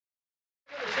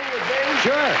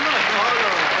Sure.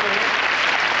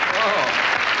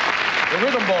 The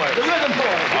Rhythm Boys. The Rhythm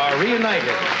Boys. Are reunited.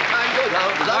 I go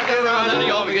down, because I get around and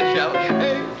you all begin shouting.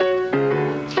 Hey.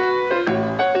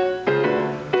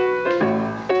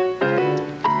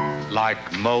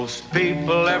 Like most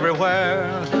people everywhere,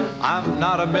 I'm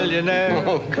not a millionaire.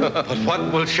 Oh, God. But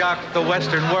what will shock the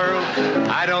Western world,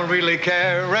 I don't really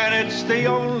care. And it's the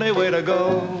only way to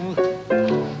go.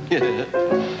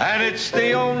 And it's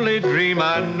the only dream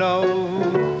I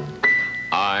know.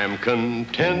 I'm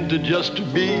contented just to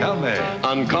be Tell me.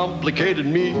 uncomplicated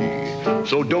me.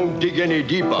 So don't dig any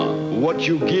deeper. What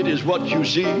you get is what you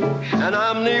see. And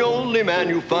I'm the only man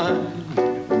you find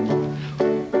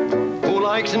who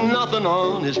likes nothing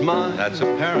on his mind. That's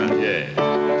apparent. Yeah.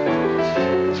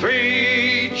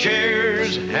 3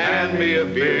 cheers, hand me a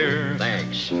beer.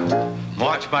 Thanks.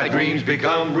 Watch my dreams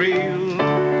become real.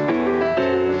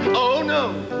 Oh,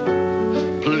 no.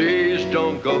 Please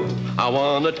don't go. I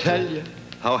want to tell you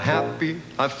how happy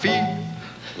I feel.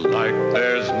 Like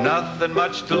there's nothing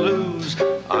much to lose.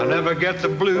 I'll never get the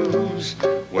blues.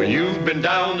 When you've been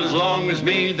down as long as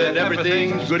me, then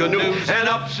everything's good news. And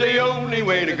up's the only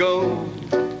way to go.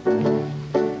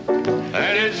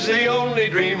 And it's the only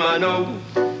dream I know.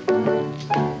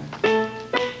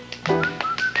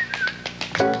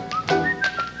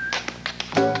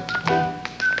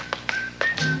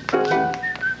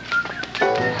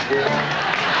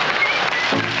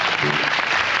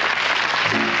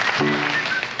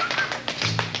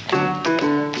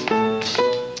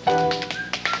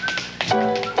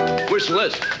 Whistle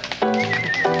this.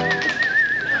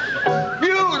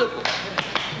 Beautiful.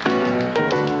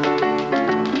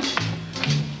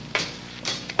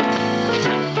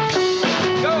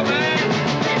 Go, man!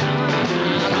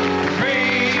 3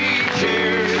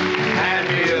 cheers, hand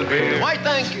me a beer. Why,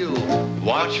 thank you.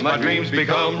 Watch my dreams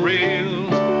become real.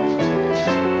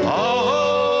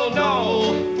 Oh,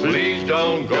 no, please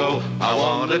don't go. I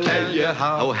want to tell you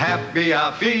how happy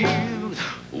I feel.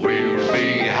 We'll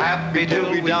be happy till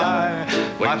we die.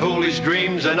 My foolish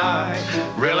dreams and I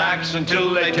relax until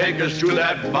they take us to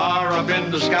that bar up in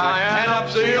the sky. And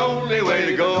up's the only way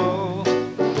to go.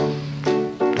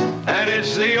 And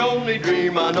it's the only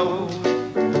dream I know.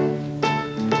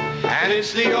 And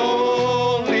it's the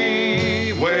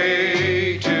only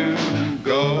way to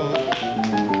go.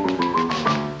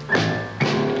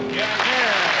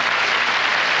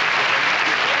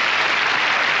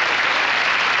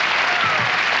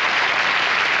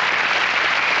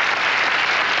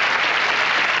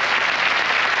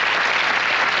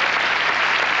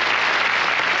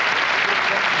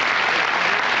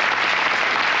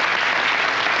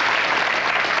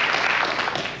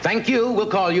 Thank you. We'll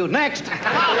call you next.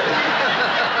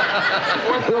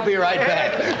 We'll be right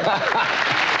back.